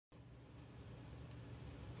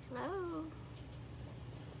Hello.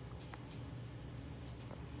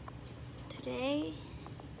 Today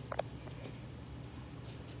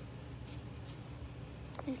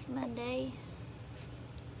is Monday,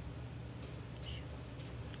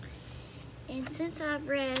 and since I've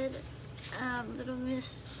read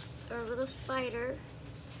Little Spider,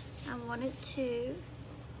 I wanted to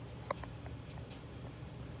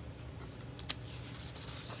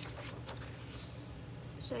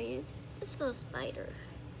show you this little spider.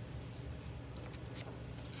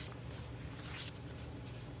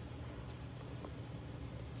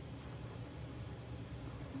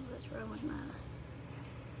 What's wrong with my...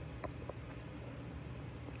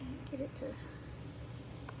 Can't get it to...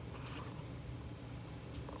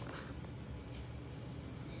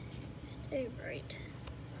 stay bright.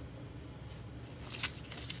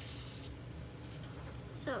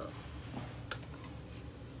 So...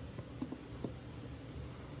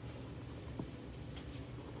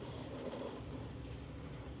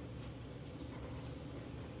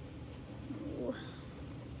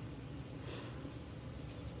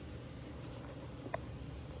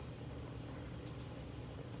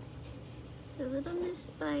 So little Miss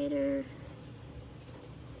Spider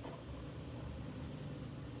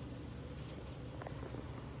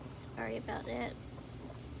sorry about that.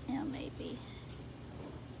 Now maybe.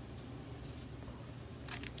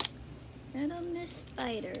 Little Miss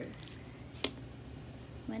Spider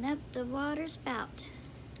went up the water spout.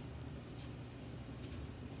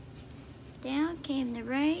 Down came the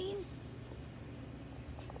rain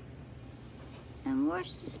and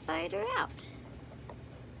washed the spider out.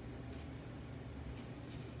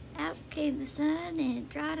 Out came the sun and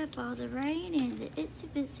dried up all the rain, and the itsy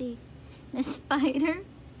bitsy Miss Spider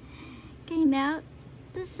came out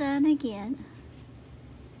the sun again.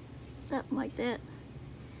 Something like that.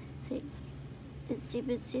 See, itsy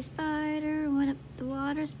bitsy spider went up the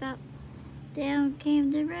water spout. Down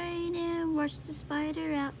came the rain and washed the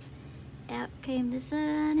spider out. Out came the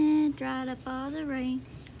sun and dried up all the rain,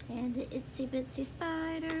 and the itsy bitsy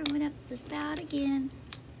spider went up the spout again.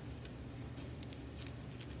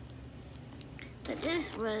 But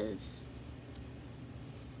this was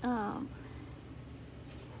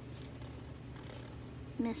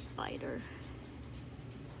Miss Spider.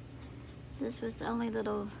 This was the only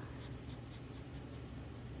little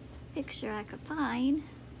picture I could find.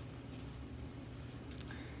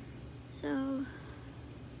 So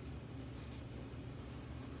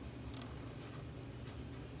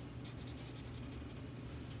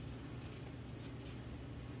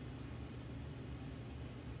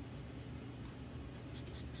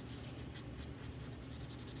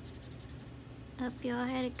hope y'all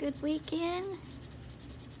had a good weekend.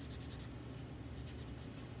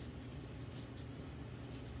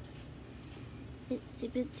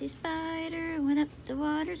 Itsy bitsy spider went up the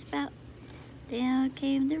water spout. Down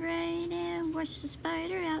came the rain and washed the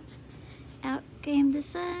spider out. Out came the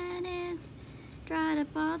sun and dried up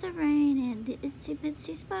all the rain, and the itsy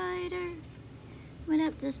bitsy spider went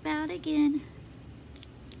up the spout again.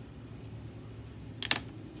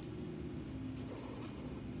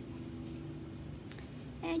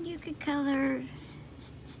 And you could color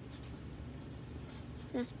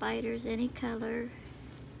the spiders any color.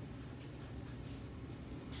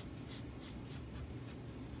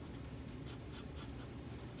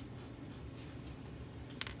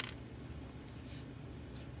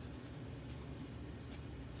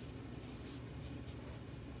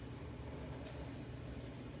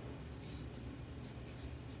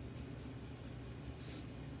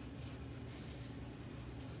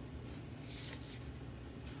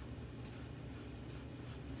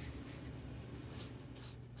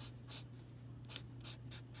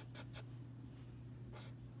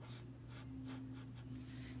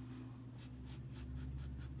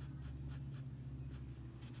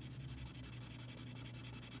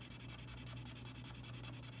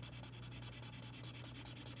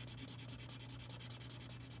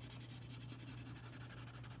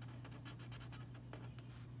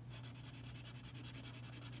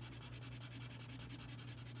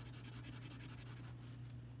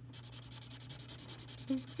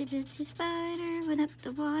 Itsy bitsy spider went up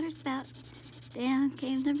the water spout. Down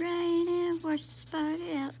came the rain and washed the spider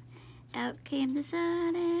out. Out came the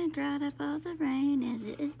sun and dried up all the rain, and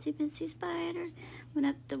the itsy bitsy spider went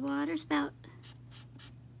up the water spout.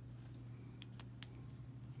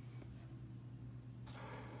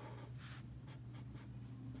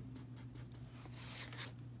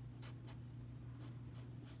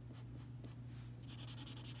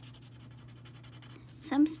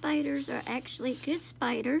 Some spiders are actually good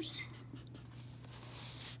spiders.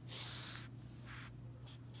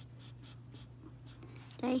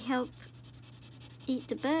 They help eat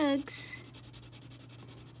the bugs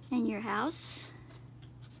in your house.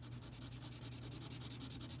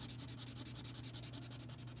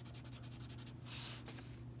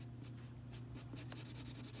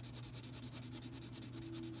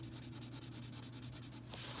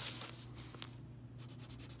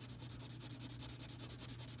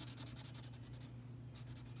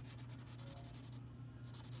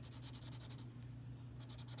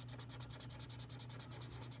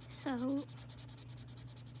 So,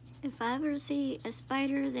 if I ever see a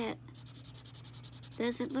spider that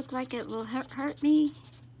doesn't look like it will hurt me,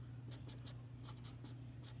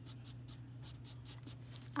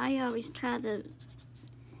 I always try to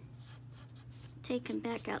take them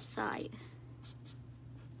back outside.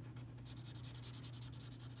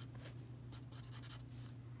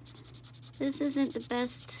 This isn't the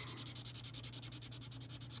best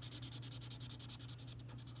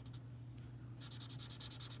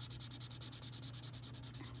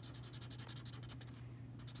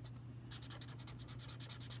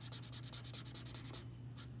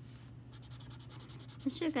I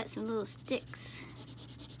should have got some little sticks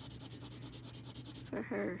for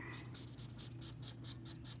her.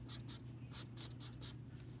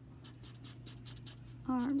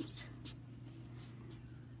 Arms.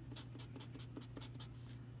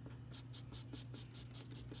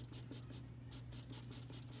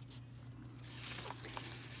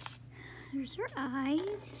 There's her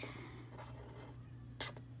eyes.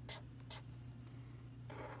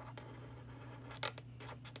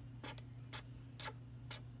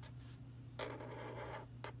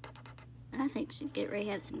 I think she'd get ready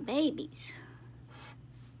to have some babies.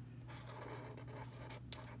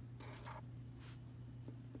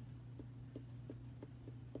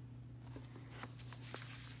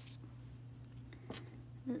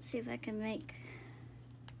 Let's see if I can make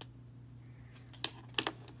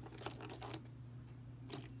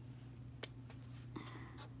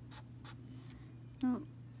oh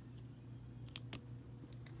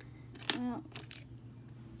well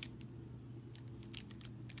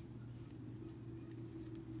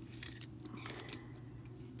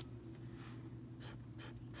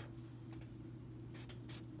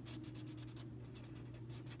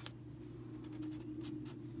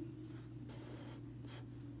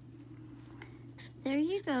there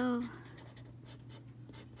you go.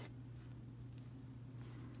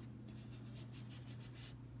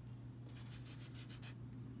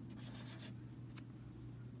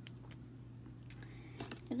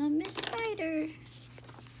 Little Miss Spider.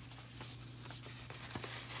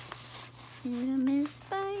 Little Miss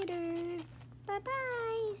Spider.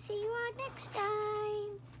 Bye-bye. See you all next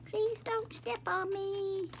time. Please don't step on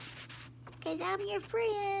me, 'cause I'm your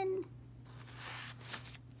friend.